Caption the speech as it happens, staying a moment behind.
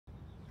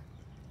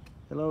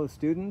Hello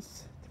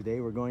students,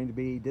 today we're going to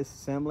be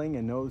disassembling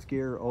a nose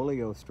gear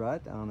oleo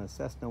strut on a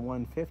Cessna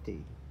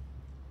 150.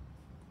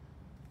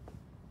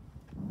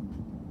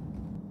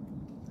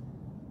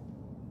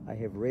 I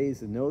have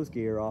raised the nose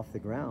gear off the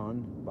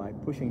ground by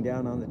pushing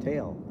down on the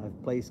tail.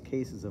 I've placed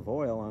cases of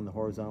oil on the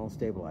horizontal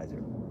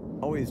stabilizer.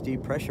 Always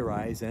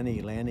depressurize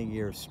any landing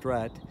gear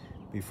strut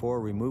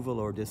before removal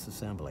or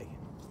disassembly.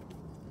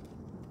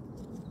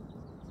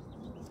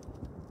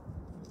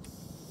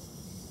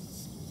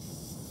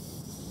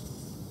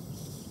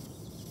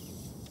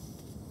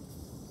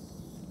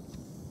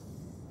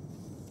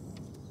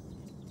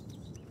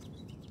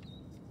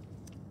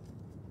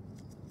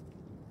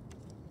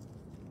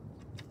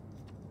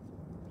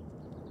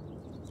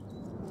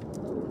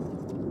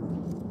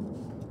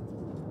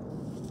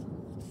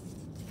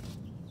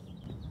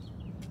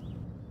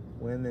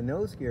 When the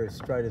nose gear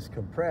strut is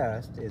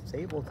compressed, it's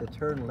able to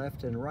turn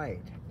left and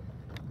right.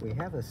 We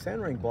have a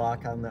centering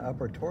block on the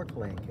upper torque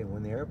link, and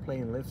when the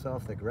airplane lifts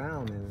off the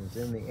ground and is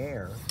in the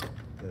air,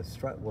 the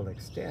strut will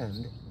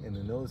extend and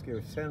the nose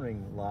gear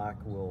centering lock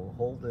will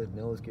hold the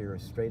nose gear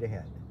straight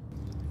ahead.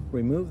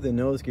 Remove the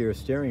nose gear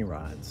steering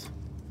rods.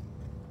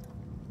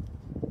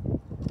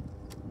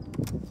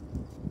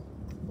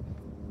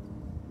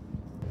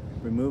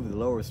 Remove the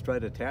lower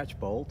strut attach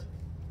bolt.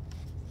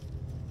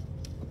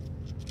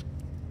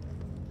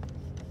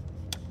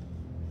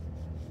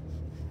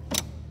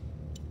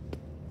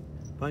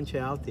 Punch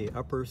out the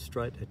upper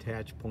strut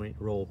attach point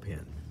roll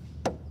pin.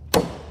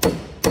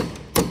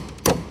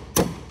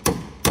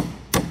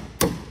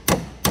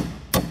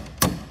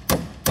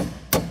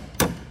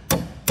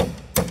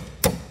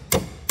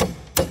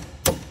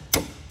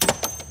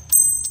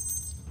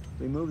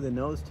 Remove the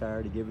nose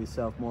tire to give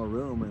yourself more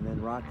room, and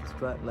then rock the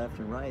strut left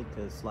and right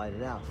to slide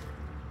it out.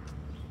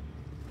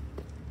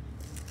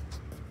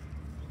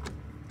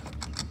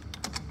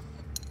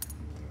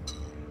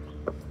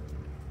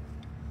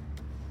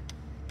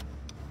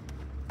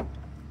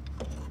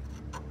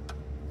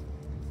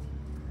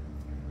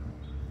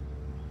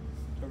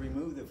 To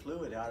remove the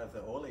fluid out of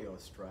the oleo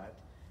strut,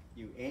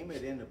 you aim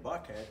it in a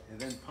bucket and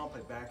then pump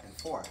it back and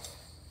forth.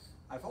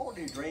 I've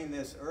already drained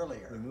this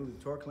earlier. Remove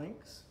the torque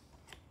links.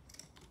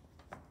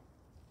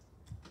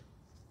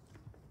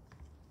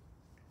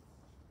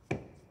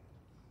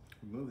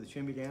 Remove the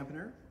shimmy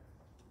dampener.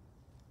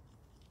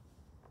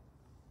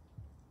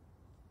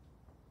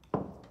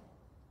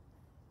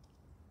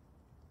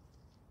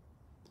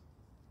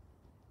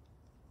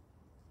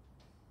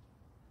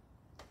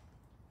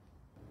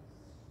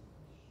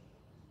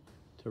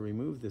 To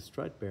remove the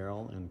strut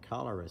barrel and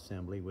collar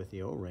assembly with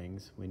the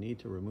O-rings, we need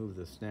to remove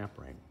the snap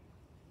ring.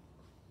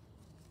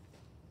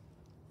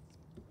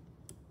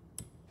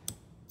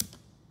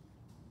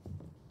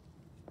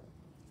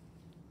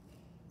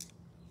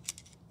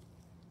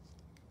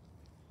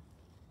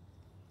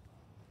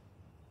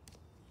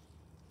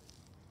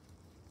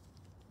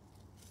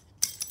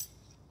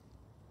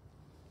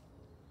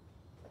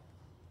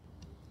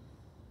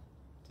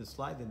 To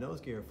slide the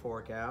nose gear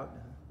fork out,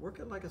 work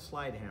it like a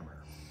slide hammer.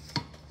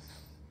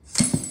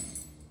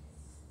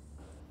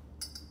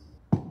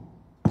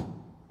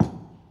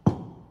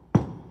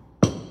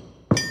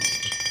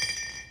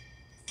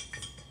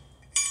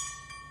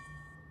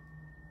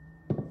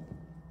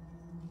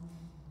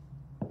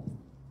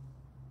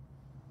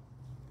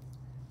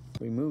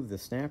 Remove the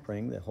snap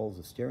ring that holds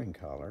the steering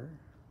collar.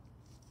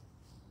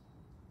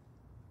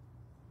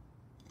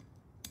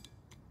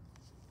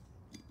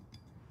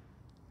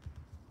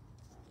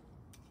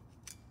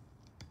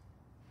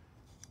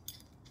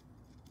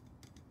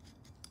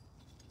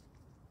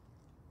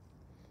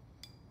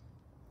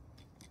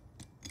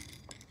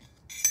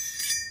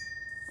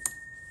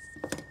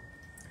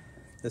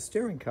 The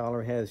steering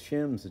collar has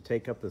shims to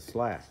take up the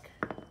slack.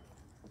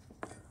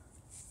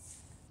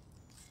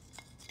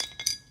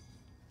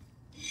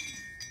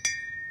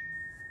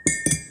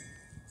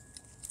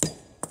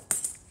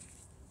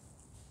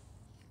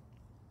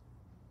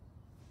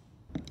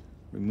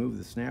 Remove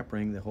the snap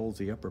ring that holds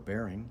the upper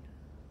bearing.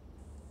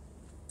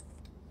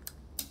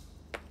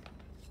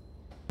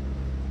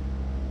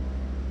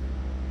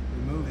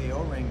 Remove the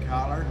O-ring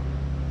collar.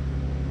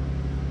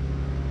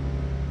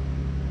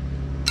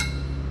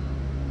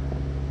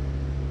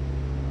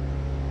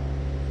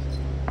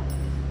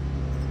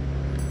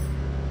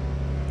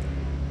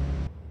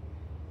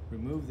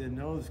 Remove the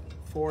nose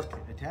fork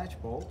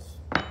attach bolts.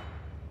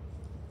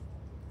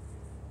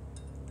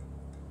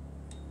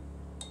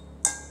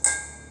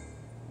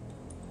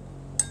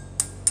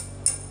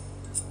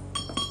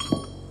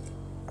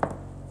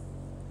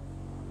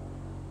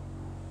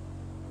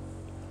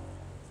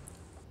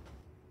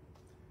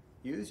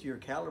 Use your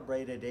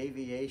calibrated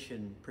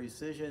aviation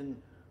precision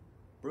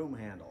broom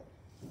handle.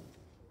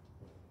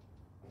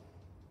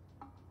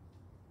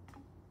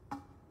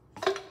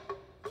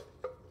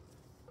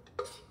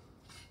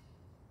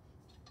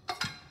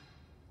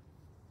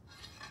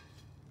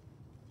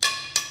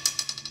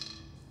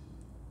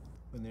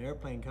 When the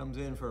airplane comes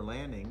in for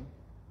landing,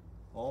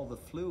 all the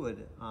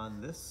fluid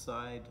on this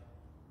side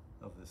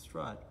of the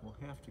strut will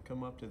have to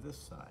come up to this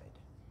side.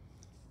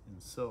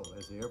 And so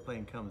as the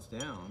airplane comes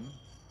down,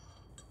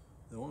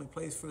 the only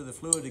place for the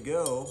fluid to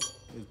go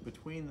is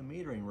between the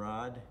metering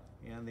rod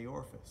and the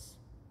orifice.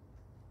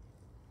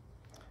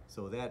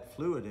 So that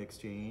fluid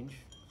exchange,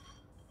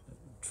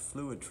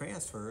 fluid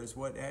transfer, is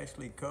what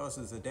actually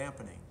causes the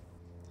dampening.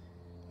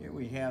 Here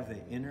we have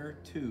the inner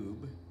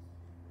tube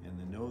and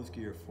the nose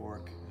gear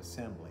fork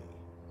assembly.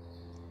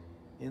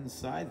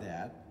 Inside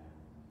that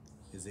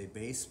is a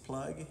base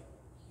plug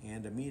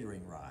and a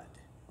metering rod.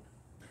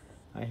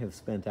 I have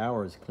spent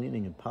hours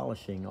cleaning and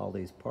polishing all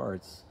these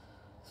parts,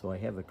 so I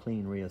have a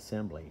clean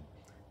reassembly.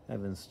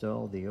 I've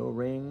installed the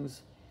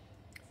O-rings,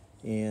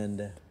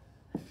 and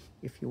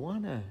if you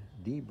want to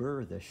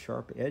deburr the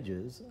sharp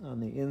edges on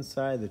the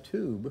inside of the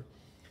tube,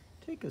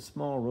 take a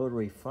small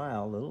rotary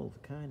file,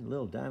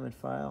 little diamond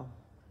file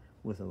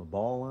with a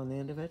ball on the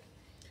end of it,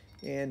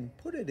 and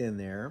put it in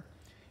there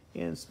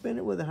and spin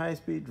it with a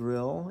high-speed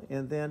drill,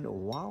 and then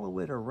wallow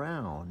it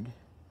around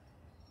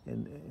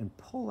and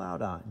pull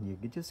out on it. And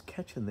you're just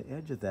catching the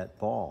edge of that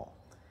ball.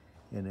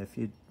 And if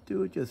you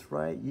do it just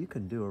right, you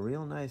can do a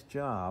real nice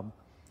job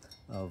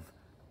of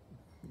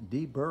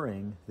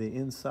deburring the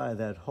inside of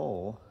that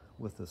hole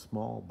with a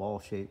small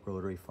ball-shaped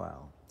rotary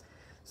file.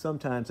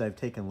 Sometimes I've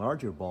taken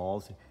larger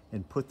balls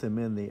and put them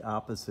in the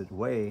opposite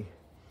way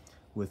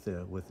with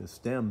the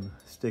stem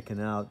sticking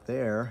out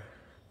there,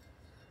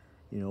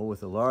 you know,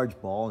 with a large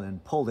ball,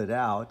 and pulled it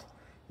out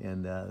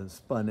and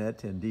spun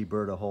it and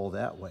deburred a hole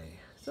that way.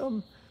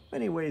 So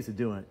many ways of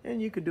doing it.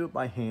 And you could do it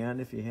by hand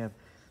if you have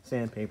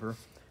sandpaper,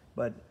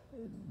 but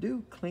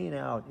do clean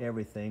out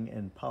everything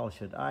and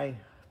polish it. I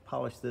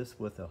polished this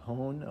with a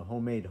hone, a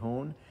homemade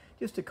hone,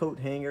 just a coat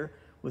hanger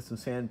with some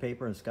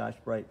sandpaper and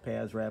Scotch-Brite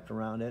pads wrapped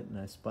around it, and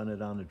I spun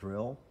it on a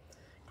drill,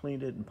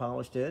 cleaned it and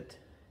polished it,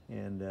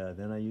 and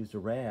then I used a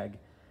rag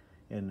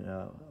and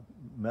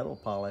metal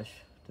polish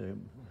to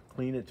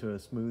clean it to a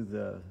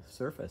smooth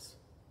surface.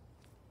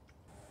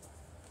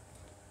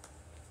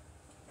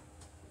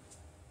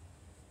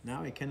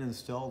 Now I can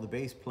install the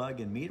base plug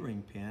and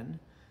metering pin.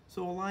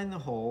 So align the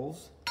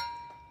holes,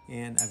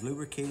 and I've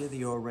lubricated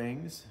the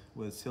O-rings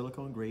with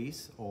silicone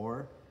grease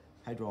or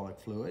hydraulic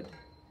fluid,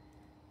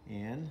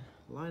 and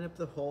line up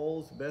the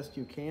holes the best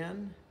you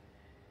can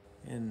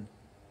and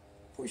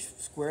push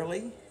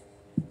squarely.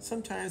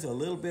 Sometimes a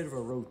little bit of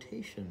a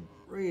rotation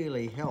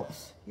really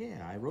helps.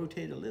 Yeah, I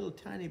rotate a little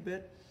tiny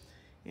bit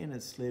and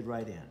it slid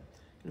right in.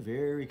 And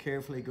very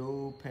carefully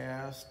go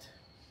past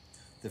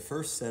the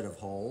first set of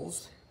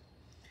holes,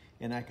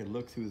 and I could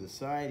look through the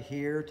side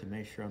here to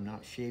make sure I'm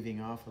not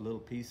shaving off a little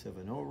piece of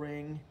an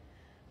O-ring.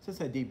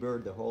 Since I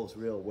deburred the holes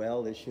real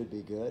well, this should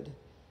be good.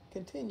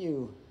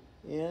 Continue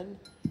in.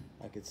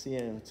 I could see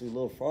it's a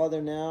little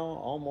farther now,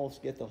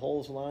 almost get the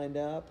holes lined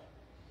up.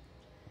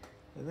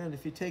 And then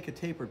if you take a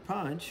tapered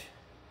punch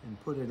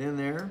and put it in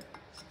there,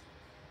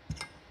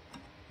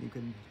 you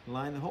can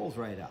line the holes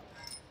right up.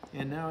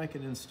 And now I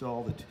can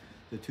install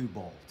the two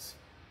bolts.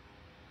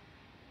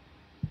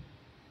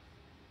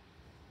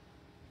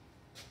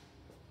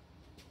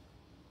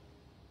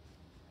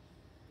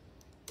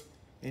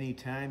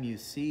 Anytime you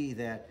see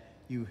that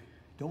you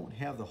don't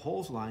have the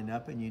holes lined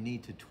up and you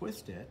need to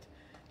twist it,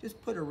 just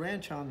put a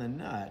wrench on the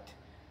nut,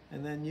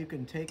 and then you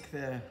can take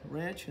the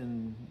wrench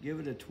and give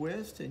it a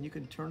twist, and you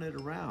can turn it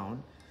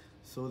around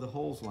so the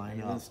holes line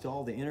up.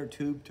 Install the inner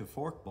tube to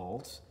fork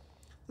bolts.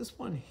 This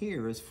one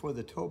here is for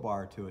the tow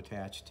bar to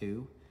attach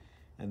to,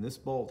 and this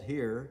bolt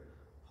here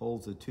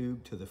holds the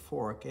tube to the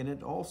fork, and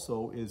it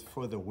also is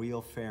for the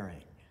wheel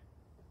fairing.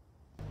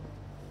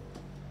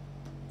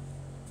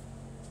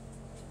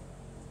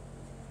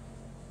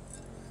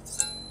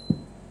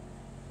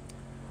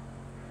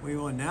 We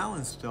will now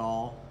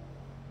install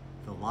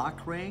the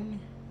lock ring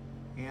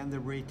and the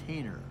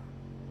retainer.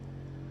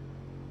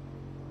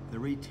 The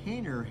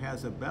retainer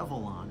has a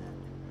bevel on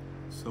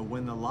it, so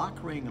when the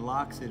lock ring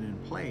locks it in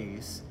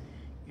place,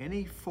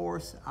 any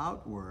force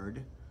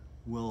outward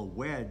will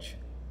wedge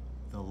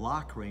the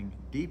lock ring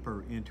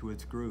deeper into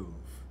its groove.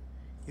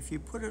 If you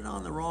put it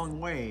on the wrong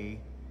way,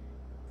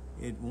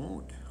 it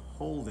won't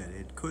hold it.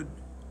 It could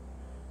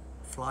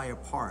fly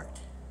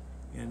apart,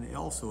 and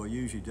also it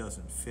usually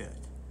doesn't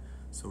fit.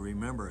 So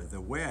remember, the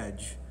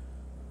wedge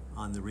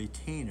on the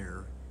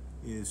retainer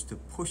is to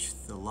push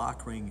the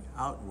lock ring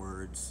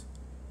outwards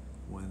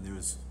when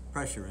there's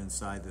pressure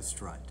inside the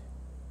strut.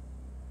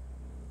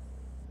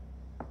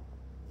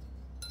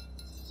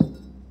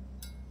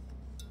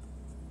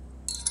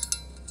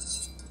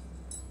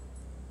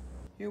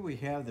 Here we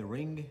have the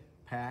ring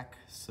pack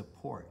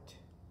support.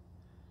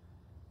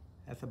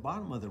 At the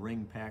bottom of the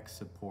ring pack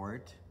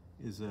support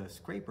is a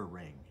scraper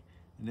ring,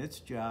 and its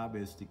job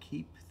is to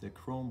keep the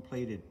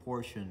chrome-plated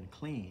portion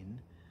clean,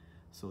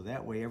 so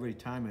that way every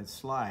time it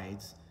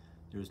slides,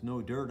 there's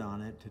no dirt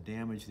on it to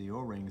damage the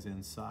O-rings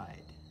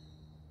inside.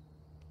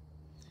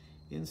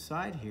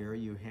 Inside here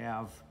you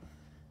have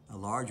a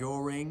large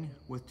O-ring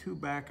with two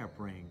backup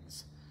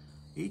rings.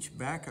 Each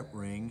backup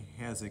ring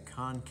has a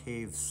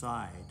concave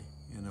side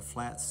and a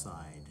flat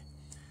side.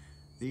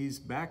 These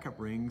backup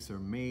rings are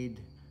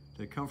made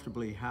to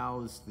comfortably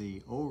house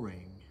the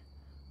O-ring,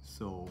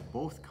 So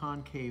both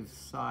concave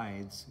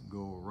sides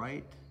go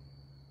right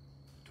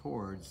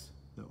towards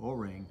the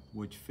O-ring,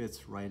 which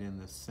fits right in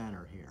the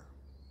center here.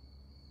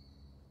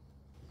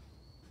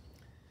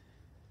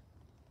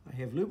 I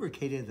have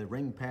lubricated the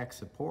ring pack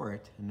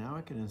support, and now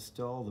I can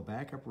install the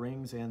backup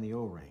rings and the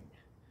O-ring.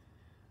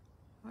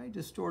 I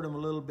distort them a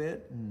little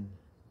bit and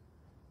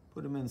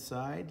put them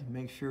inside.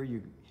 Make sure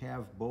you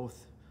have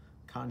both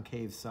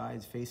concave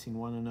sides facing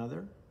one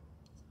another.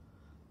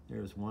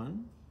 There's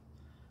one.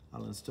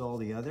 I'll install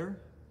the other.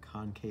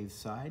 Concave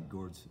side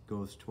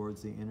goes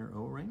towards the inner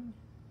O-ring.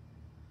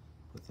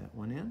 Put that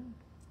one in.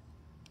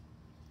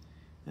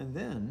 And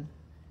then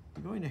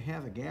you're going to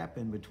have a gap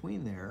in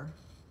between there.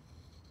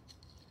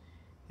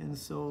 And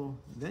so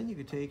then you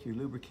could take your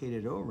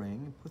lubricated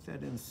O-ring, put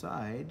that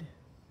inside,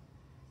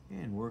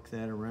 and work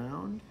that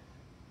around.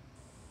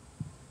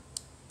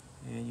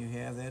 And you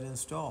have that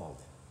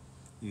installed.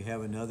 You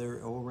have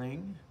another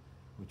O-ring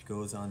which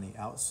goes on the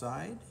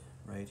outside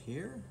right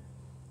here.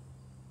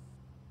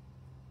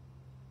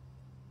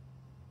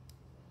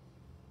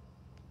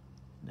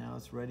 Now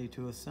it's ready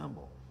to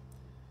assemble.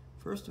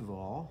 First of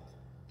all,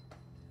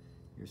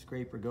 your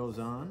scraper goes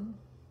on.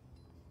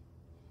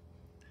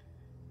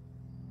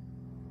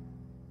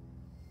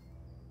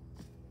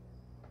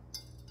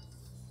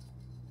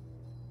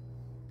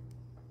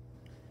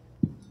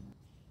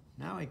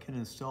 Now I can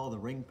install the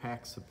ring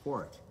pack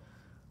support.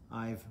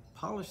 I've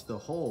polished the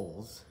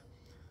holes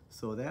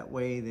so that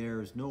way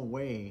there's no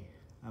way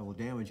I will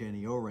damage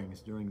any O-rings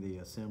during the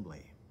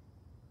assembly.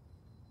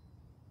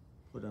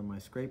 Put on my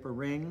scraper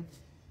ring.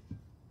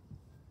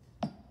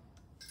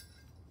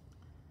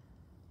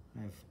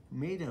 I've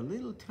made a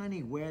little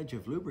tiny wedge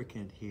of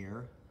lubricant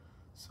here,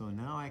 so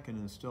now I can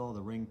install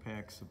the ring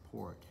pack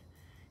support.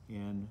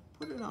 And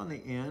put it on the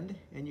end,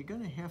 and you're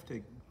going to have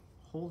to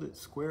hold it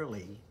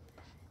squarely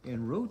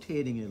and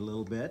rotating it a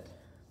little bit.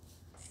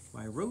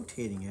 By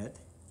rotating it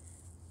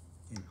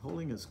and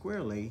holding it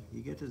squarely,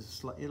 you get to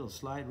it'll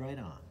slide right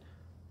on,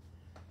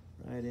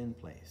 right in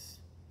place.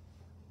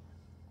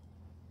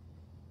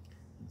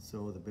 And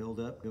so the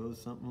buildup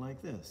goes something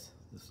like this.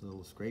 This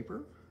little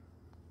scraper.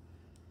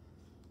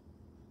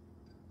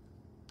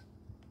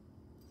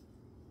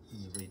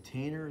 And the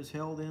retainer is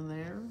held in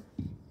there.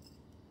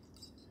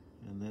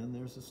 And then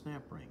there's a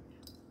snap ring.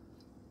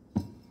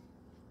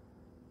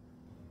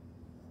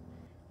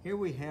 Here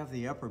we have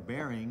the upper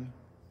bearing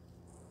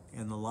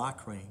and the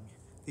lock ring.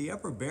 The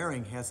upper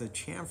bearing has a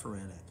chamfer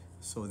in it,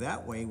 so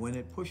that way when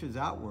it pushes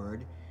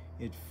outward,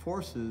 it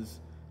forces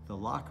the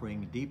lock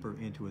ring deeper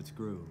into its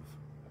groove.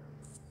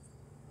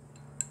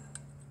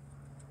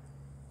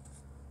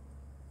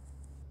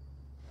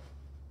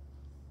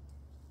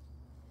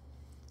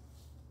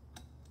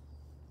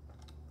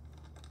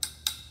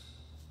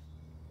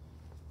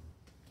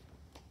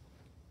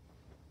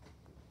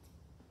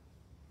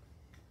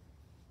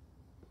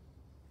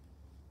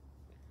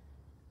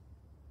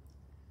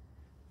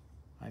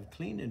 I've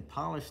cleaned and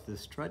polished the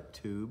strut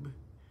tube.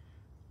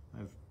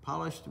 I've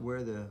polished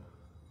where the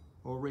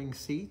O-ring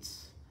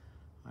seats.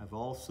 I've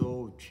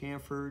also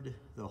chamfered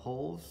the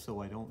holes so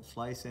I don't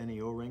slice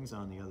any O-rings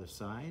on the other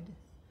side.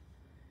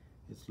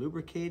 It's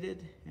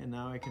lubricated, and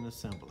now I can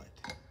assemble it.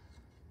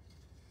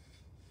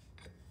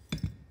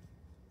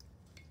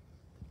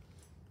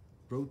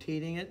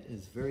 Rotating it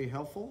is very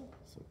helpful,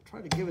 so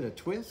try to give it a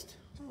twist.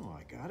 Oh,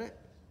 I got it.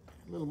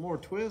 A little more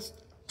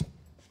twist,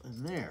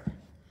 and there.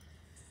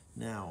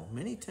 Now,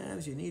 many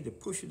times you need to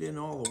push it in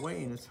all the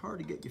way, and it's hard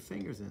to get your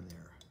fingers in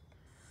there.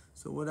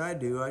 So what I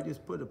do, I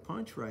just put a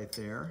punch right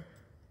there,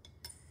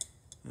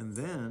 and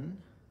then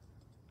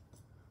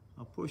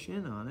I'll push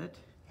in on it,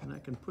 and I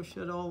can push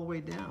it all the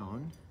way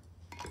down.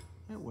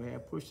 That way I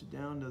push it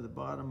down to the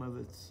bottom of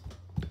its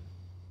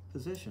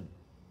position.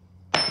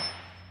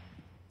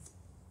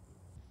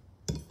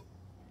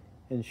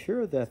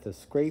 Ensure that the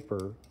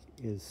scraper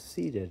is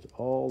seated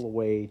all the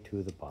way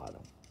to the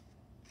bottom.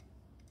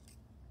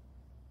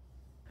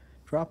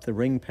 Drop the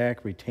ring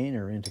pack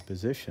retainer into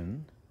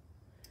position,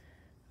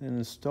 then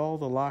install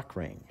the lock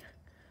ring.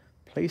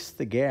 Place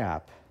the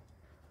gap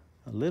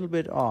a little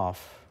bit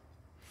off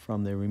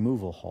from the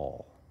removal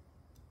hole.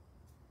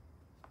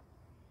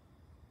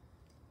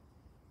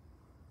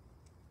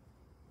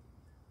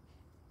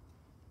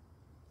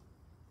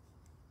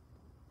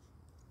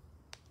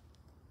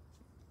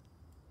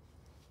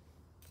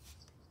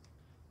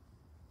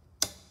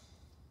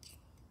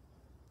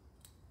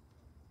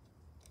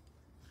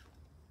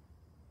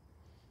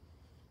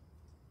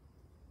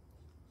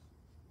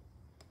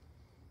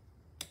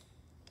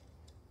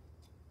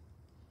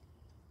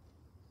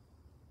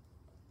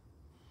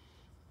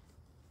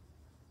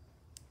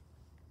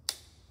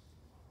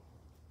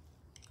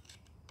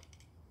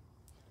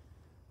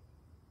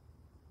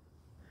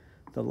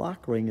 The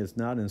lock ring is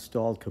not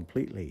installed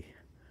completely.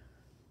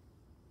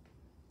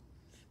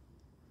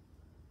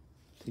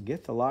 To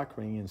get the lock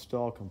ring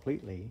installed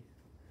completely,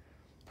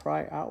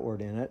 pry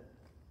outward in it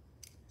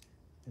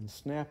and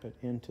snap it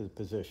into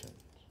position.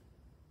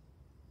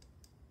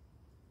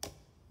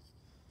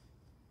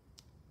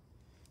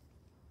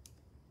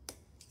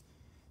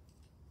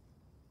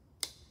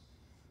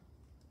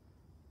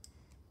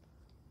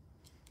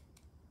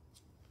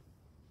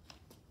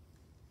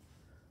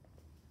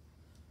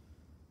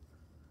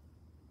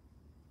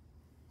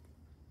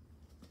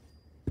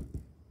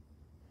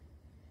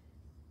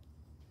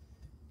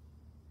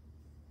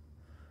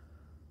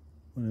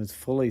 When it's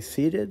fully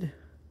seated,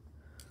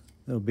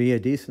 there'll be a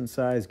decent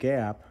sized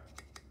gap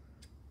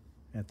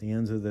at the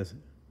ends of this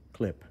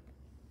clip.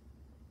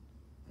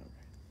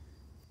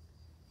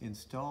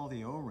 Install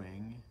the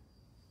O-ring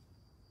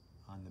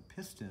on the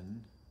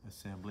piston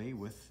assembly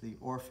with the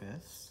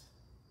orifice,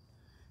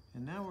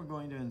 and now we're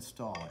going to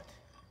install it.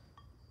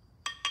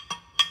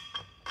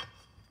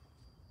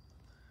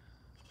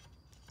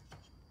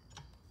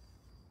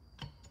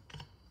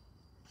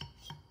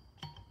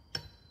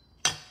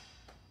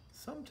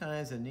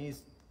 Sometimes it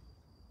needs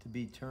to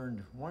be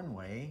turned one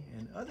way,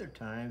 and other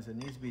times it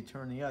needs to be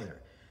turned the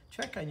other.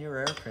 Check on your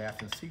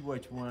aircraft and see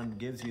which one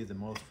gives you the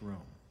most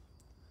room.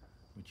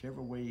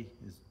 Whichever way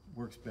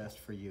works best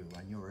for you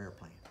on your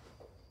airplane.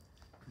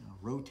 Now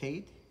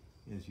rotate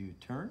as you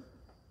turn,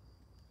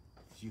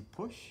 as you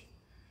push.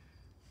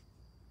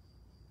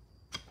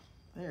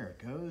 There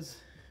it goes.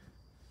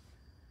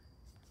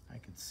 I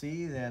can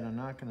see that I'm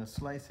not going to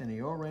slice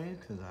any O-rings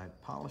because I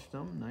polished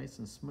them nice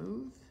and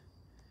smooth.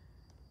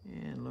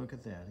 And look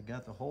at that, I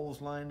got the holes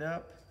lined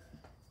up.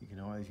 You can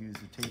always use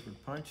a tapered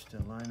punch to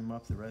line them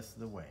up the rest of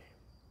the way.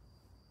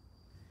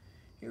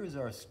 Here's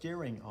our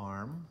steering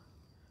arm.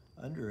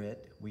 Under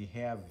it, we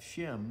have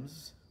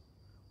shims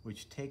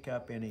which take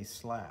up any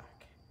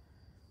slack.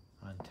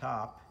 On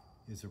top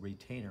is a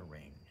retainer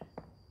ring.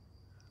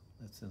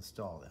 Let's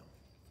install them.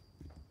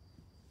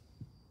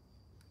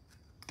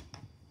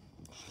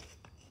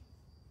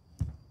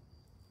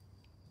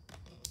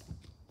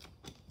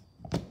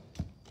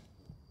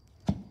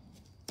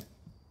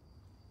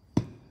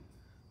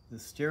 The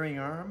steering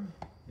arm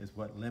is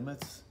what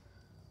limits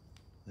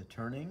the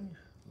turning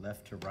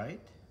left to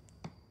right.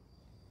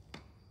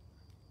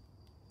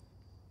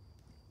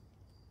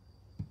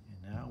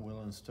 And now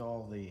we'll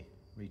install the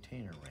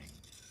retainer ring.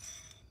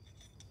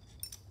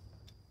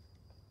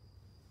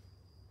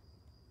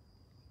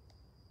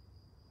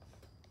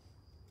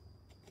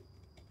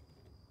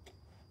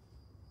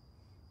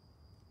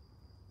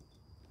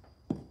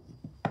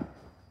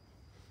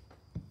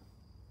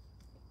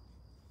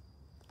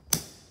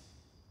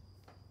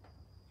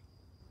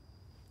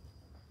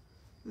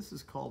 This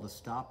is called a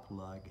stop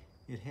plug.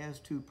 It has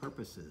two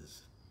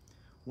purposes.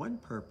 One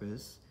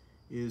purpose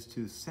is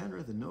to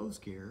center the nose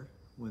gear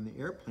when the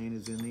airplane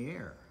is in the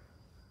air.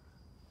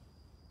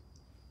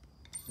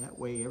 That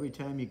way, every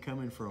time you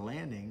come in for a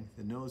landing,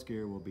 the nose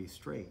gear will be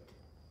straight.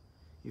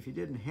 If you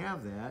didn't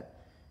have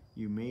that,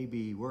 you may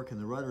be working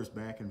the rudders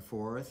back and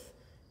forth,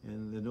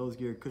 and the nose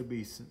gear could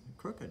be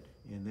crooked.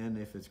 And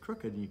then if it's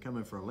crooked and you come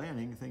in for a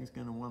landing, the thing's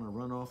going to want to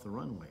run off the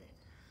runway.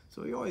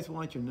 So you always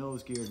want your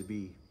nose gear to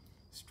be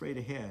straight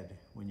ahead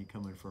when you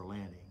come in for a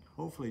landing.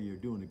 Hopefully you're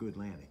doing a good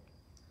landing.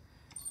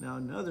 Now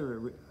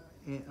another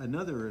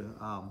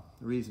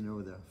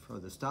reason for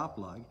the stop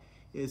lug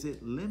is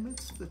it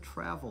limits the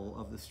travel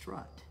of the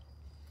strut.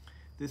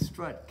 This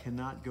strut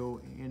cannot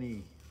go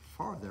any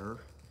farther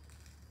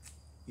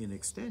in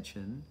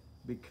extension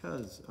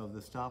because of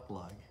the stop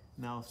lug.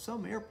 Now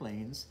some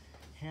airplanes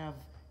have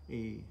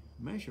a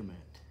measurement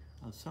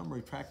on some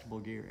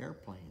retractable gear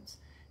airplanes,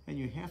 and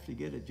you have to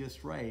get it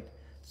just right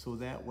so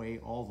that way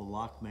all the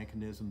lock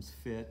mechanisms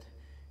fit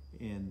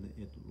and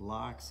it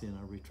locks in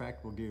a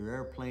retractable gear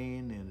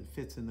airplane and it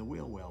fits in the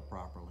wheel well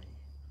properly.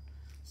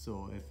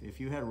 So if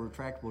you had a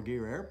retractable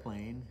gear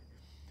airplane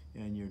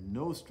and your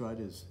nose strut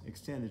is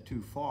extended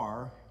too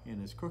far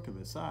and is crooked at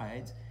the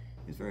sides,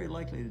 it's very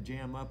likely to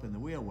jam up in the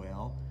wheel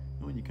well,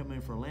 and when you come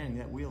in for a landing,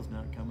 that wheel's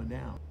not coming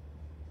down.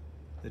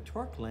 The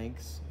torque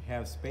links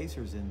have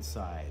spacers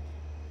inside.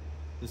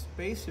 The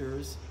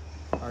spacers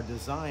are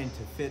designed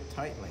to fit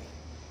tightly.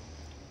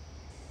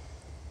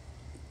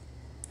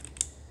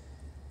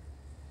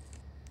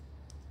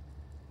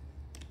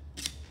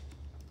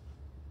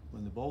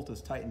 When the bolt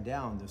is tightened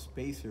down, the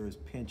spacer is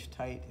pinched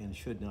tight and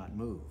should not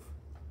move.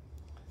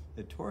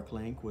 The torque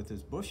link with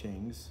its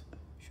bushings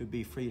should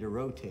be free to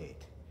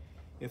rotate.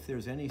 If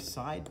there's any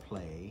side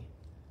play,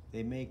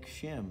 they make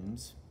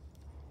shims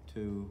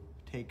to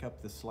take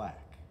up the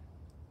slack.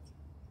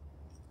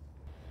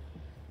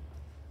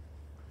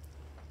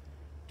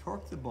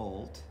 Torque the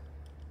bolt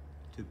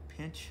to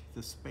pinch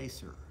the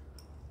spacer.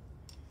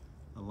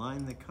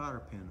 Align the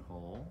cotter pin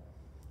hole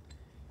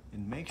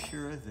and make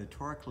sure the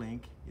torque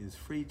link is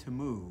free to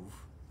move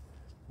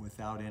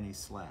without any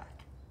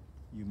slack.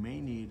 You may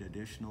need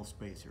additional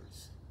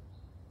spacers.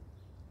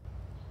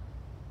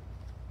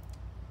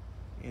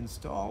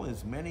 Install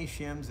as many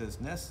shims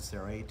as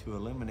necessary to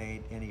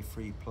eliminate any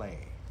free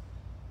play.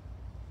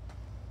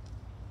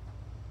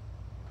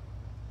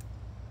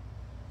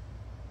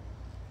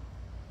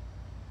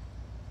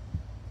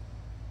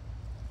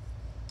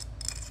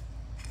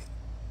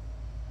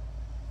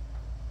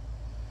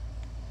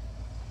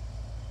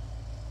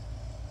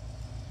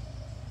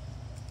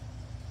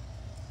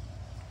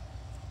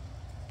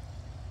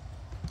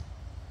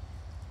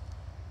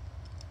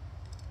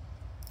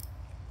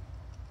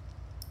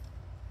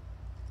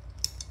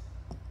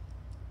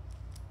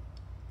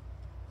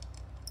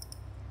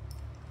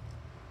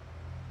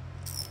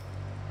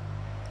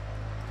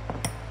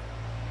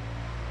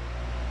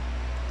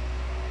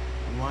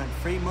 want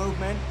free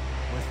movement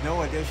with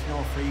no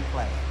additional free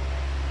play.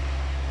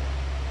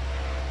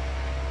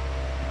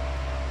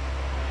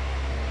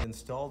 I've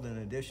installed an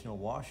additional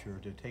washer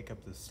to take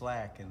up the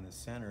slack in the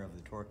center of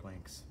the torque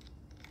links.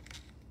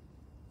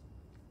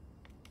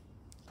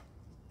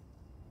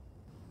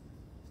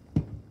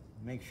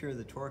 Make sure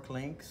the torque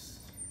links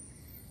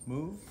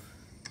move,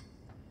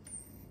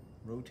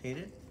 rotate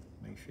it,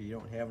 make sure you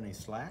don't have any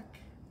slack.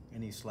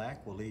 Any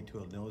slack will lead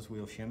to a nose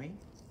wheel shimmy.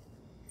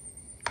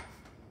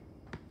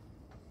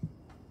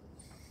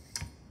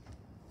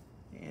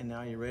 And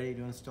now you're ready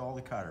to install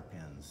the cotter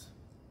pins.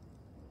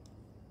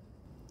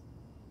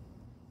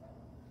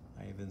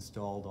 I have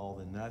installed all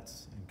the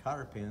nuts and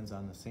cotter pins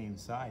on the same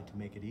side to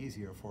make it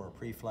easier for a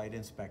pre-flight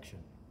inspection.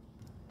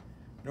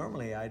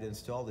 Normally I'd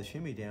install the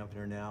shimmy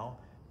dampener now,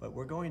 but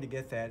we're going to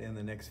get that in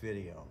the next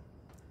video.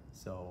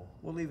 So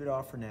we'll leave it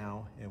off for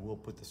now and we'll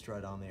put the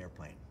strut on the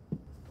airplane.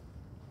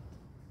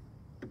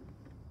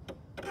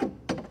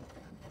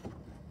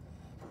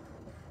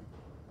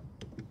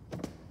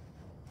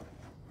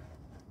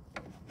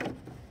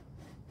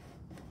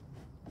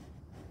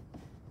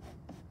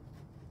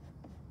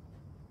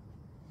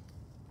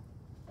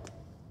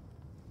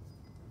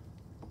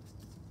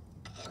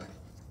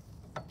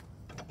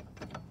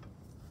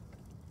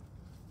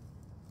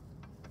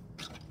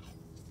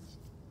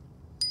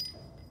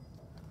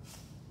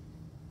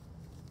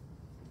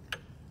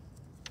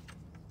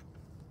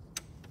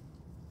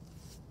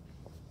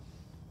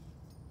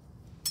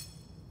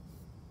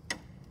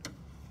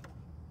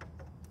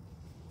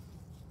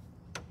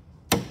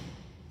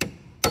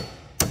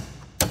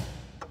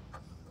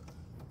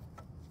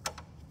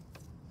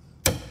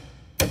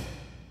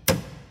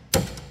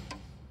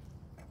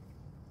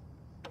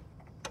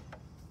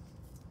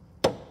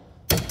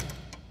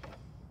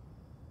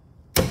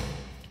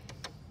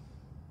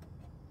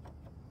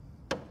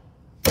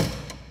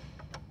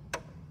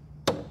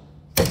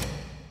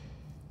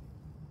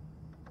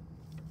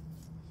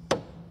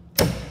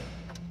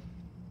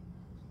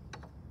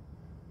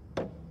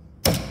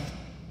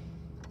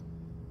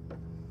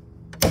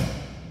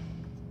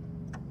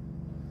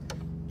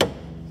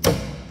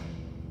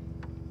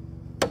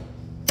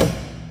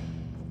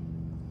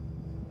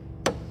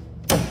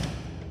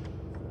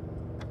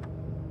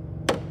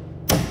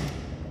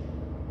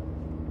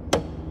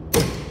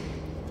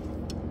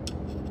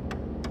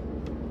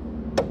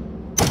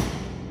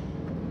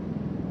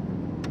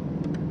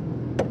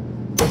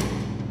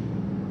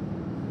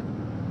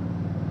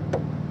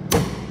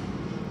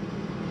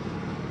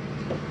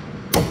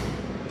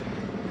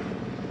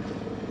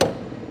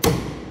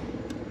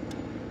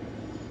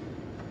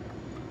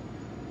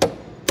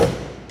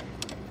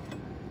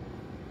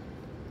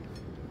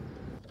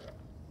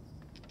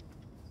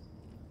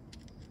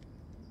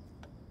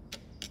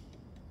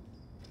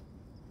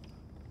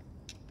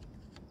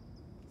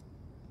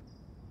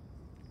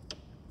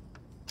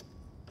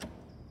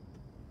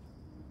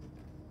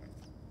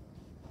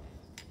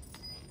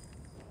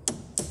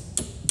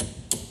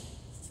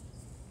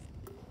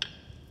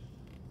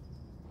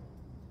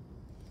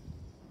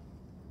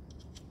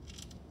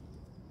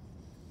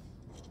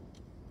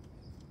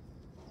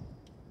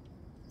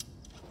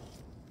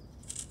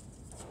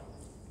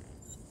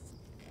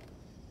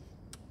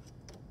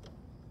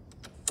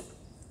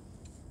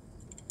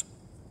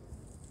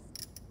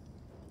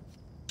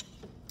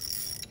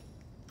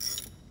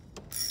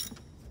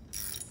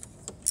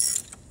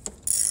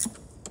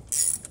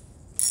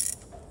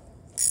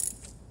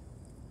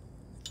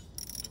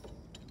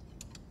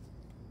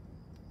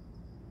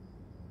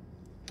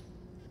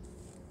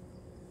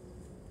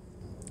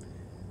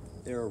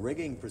 There are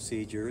rigging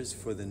procedures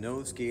for the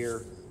nose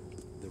gear,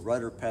 the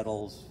rudder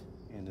pedals,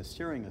 and the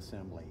steering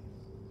assembly.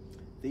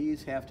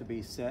 These have to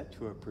be set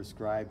to a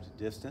prescribed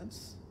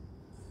distance.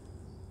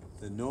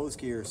 The nose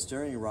gear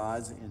steering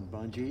rods and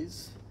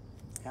bungees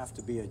have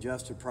to be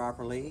adjusted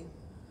properly.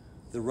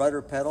 The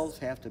rudder pedals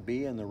have to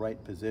be in the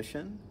right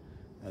position.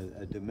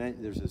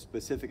 There's a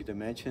specific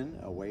dimension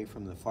away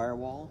from the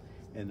firewall,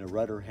 and the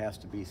rudder has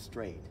to be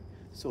straight.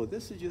 So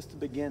this is just the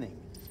beginning.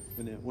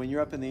 When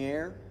you're up in the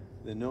air,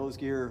 the nose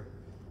gear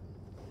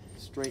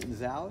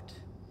straightens out.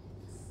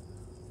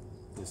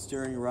 The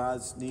steering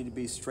rods need to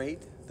be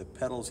straight, the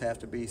pedals have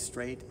to be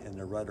straight, and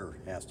the rudder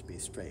has to be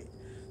straight.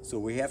 So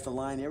we have to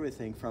line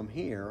everything from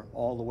here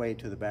all the way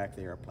to the back of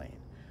the airplane.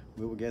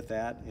 We will get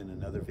that in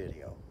another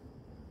video.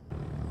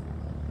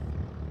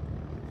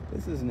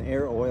 This is an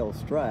air oil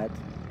strut,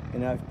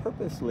 and I've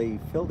purposely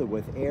filled it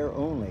with air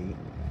only.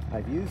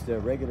 I've used a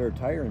regular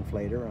tire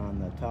inflator on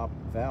the top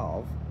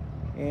valve,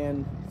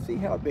 and see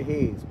how it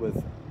behaves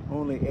with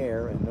only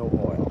air and no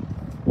oil.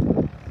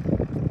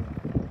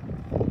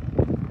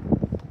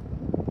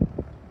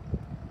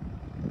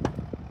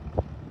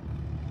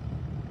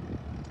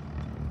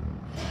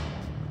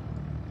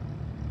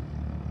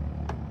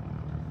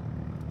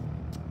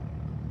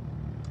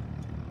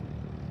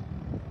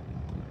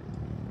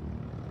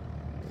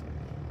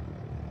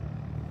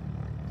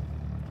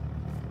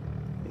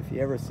 If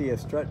you ever see a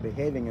strut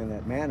behaving in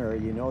that manner,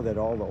 you know that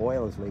all the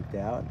oil is leaked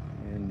out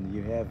and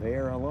you have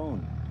air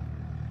alone.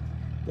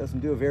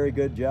 Doesn't do a very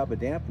good job of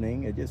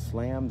dampening. It just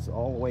slams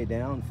all the way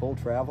down, full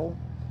travel,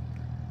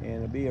 and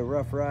it'll be a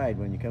rough ride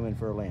when you come in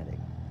for a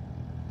landing.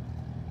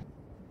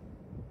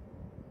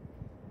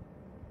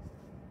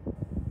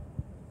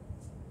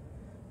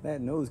 That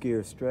nose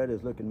gear strut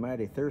is looking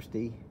mighty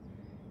thirsty.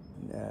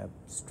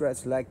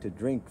 Struts like to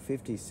drink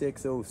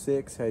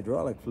 5606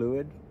 hydraulic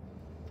fluid,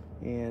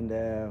 and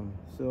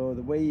so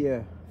the way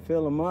you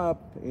fill them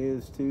up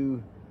is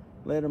to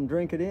let them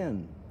drink it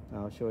in.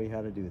 I'll show you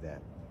how to do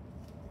that.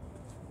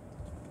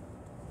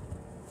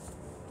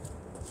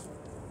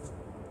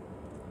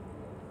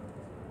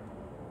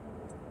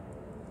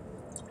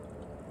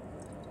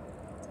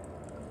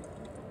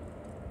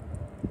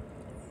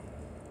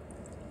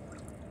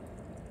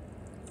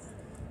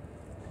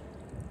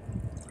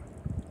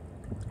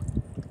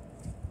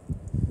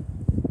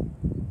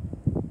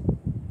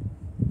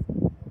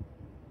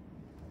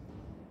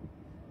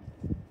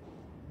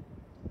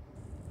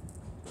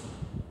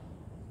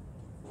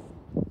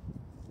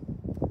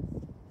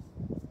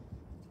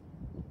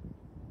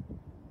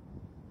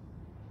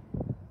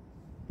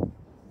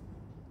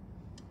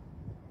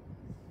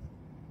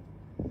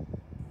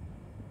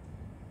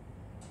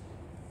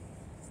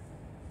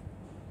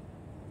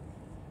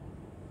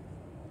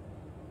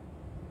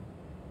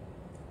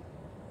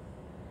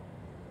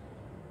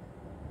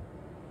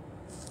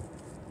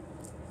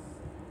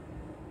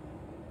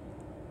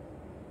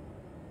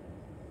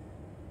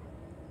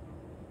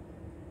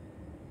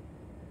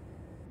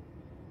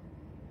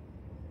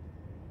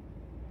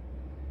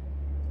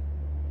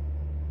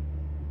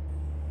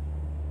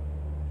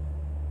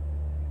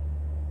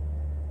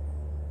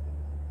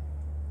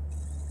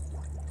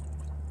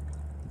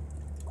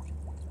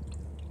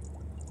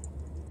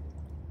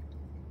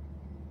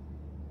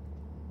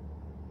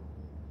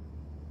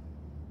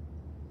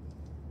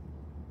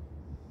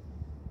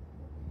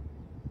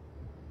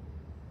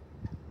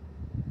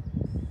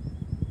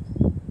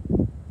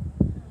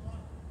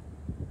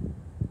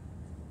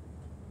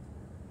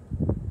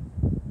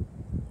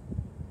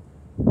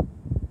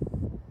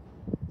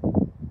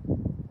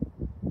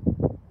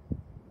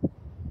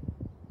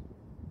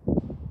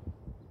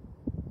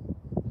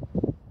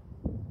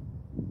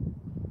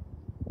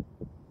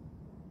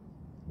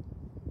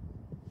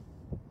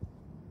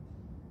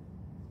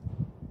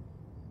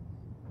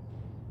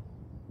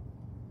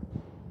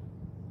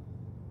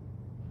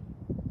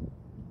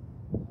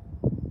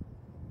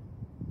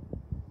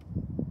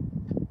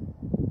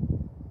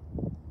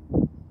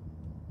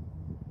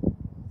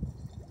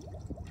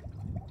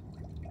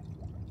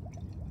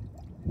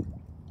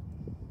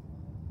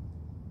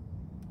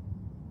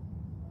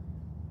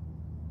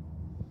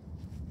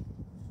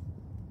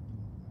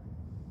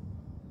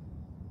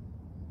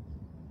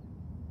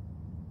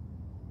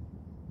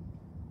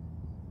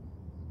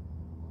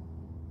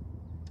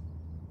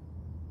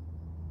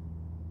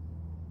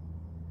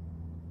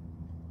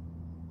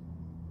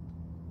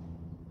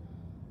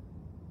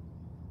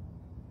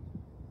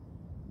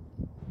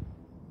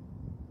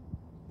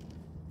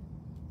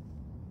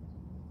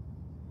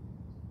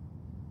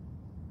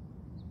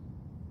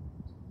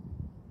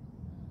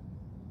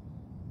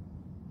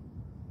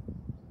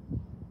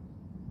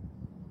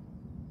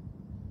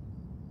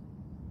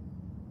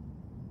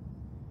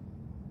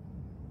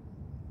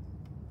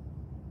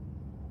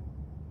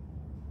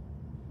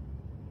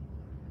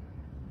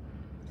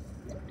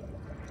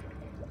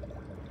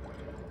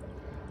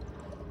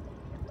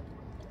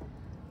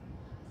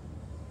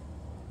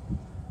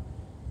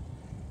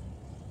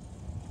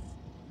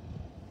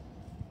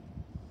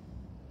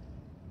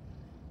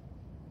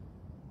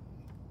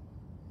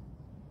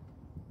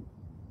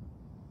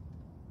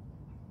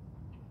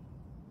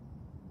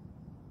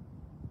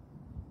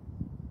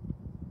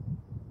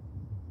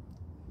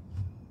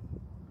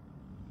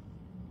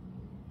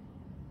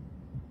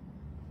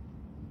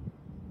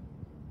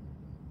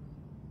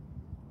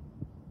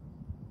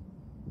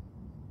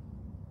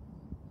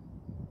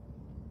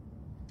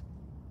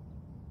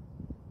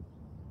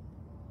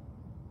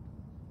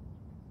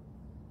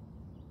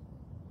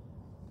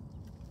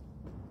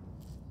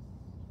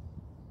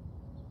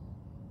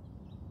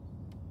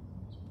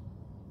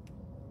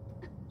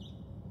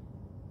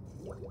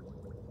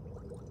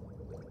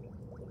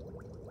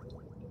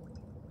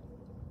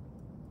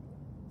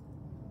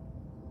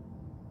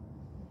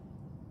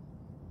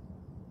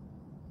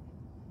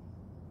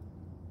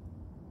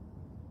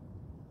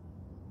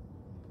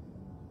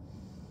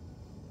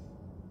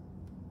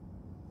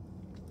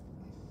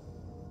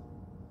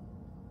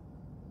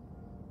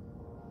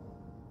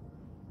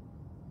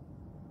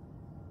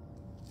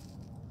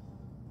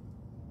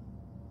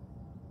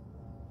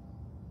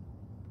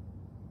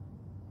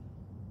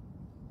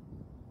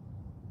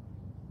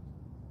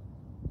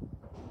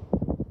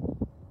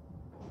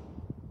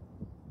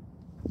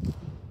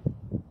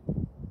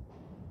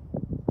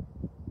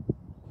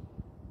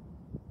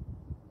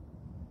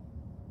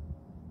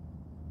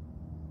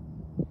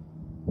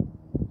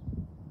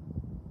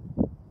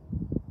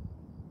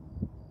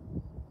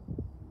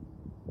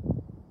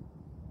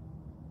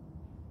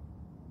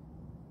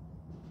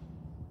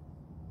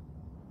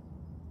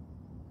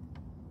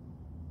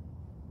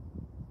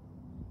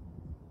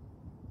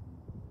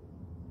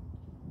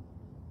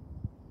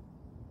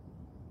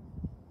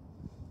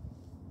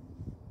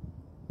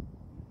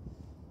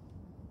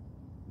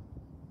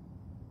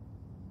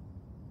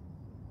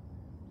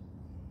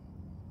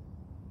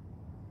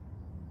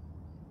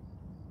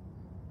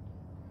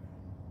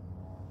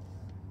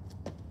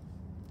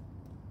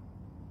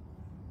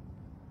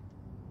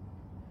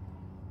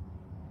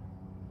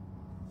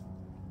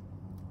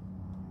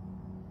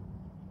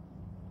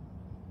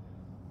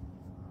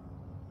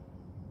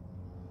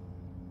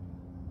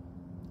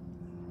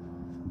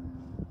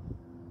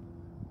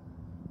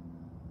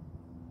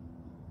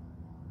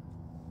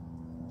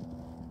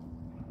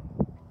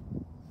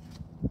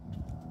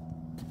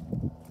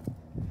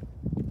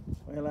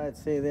 Well, I'd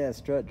say that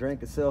strut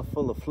drank itself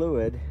full of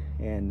fluid,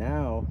 and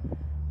now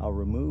I'll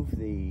remove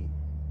the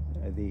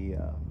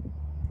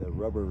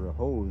rubber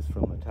hose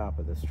from the top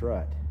of the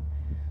strut.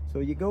 So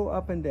you go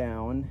up and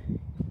down,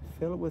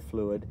 fill it with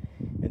fluid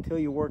until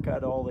you work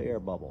out all the air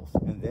bubbles,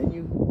 and then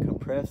you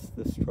compress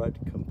the strut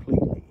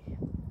completely.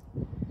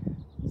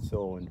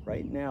 So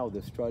right now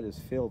the strut is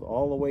filled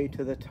all the way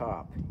to the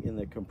top in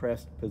the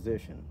compressed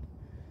position.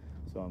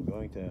 So I'm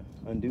going to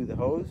undo the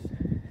hose.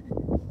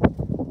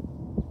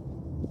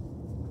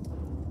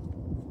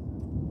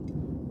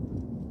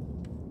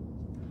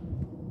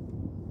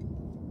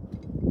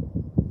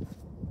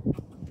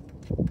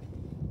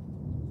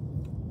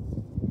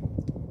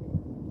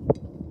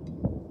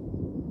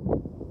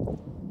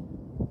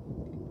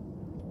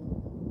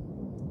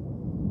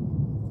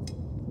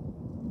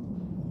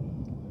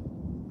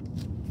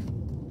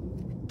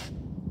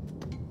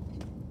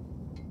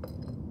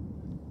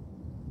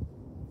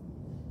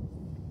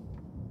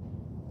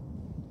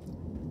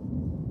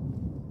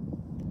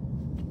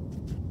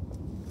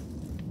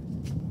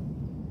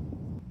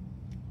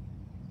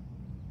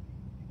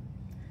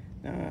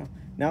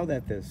 Now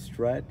that the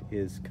strut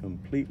is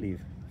completely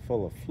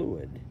full of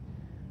fluid,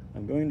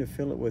 I'm going to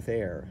fill it with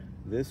air.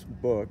 This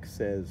book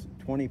says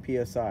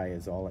 20 psi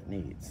is all it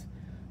needs.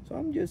 So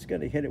I'm just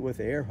going to hit it with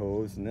the air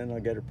hose, and then I'll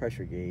get a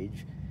pressure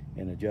gauge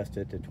and adjust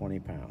it to 20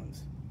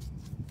 pounds.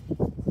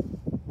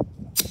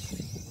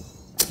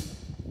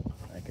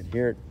 I can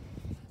hear it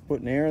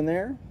putting air in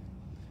there,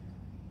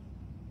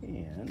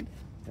 and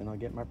then I'll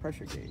get my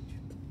pressure gauge.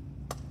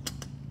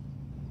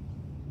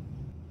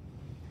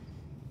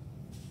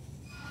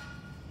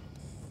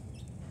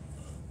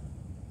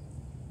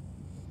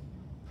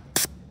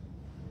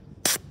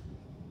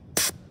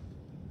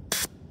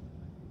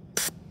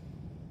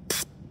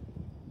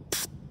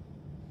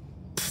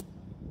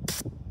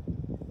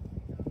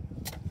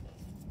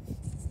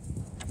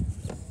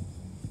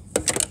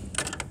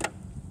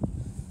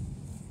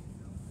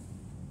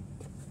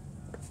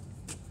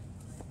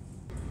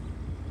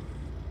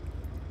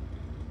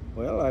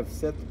 Well, I've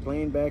set the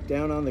plane back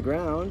down on the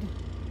ground,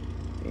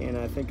 and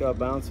I think I'll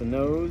bounce a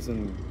nose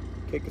and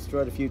kick the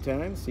strut a few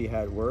times, see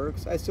how it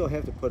works. I still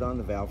have to put on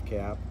the valve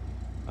cap.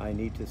 I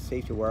need to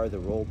safety wire the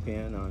roll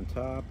pin on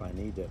top. I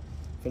need to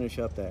finish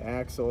up the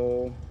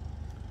axle,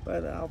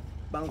 but I'll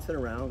bounce it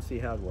around, see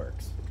how it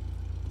works.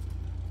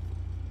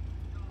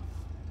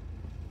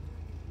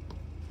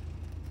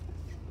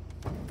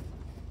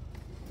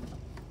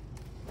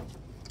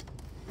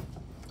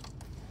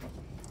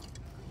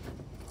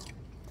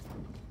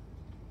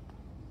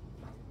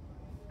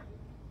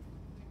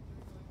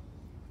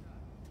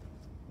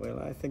 Well,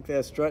 I think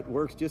that strut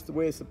works just the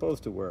way it's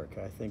supposed to work.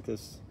 I think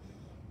this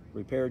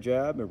repair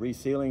job, a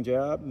resealing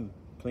job, and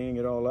cleaning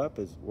it all up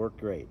has worked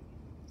great.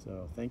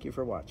 So thank you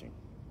for watching.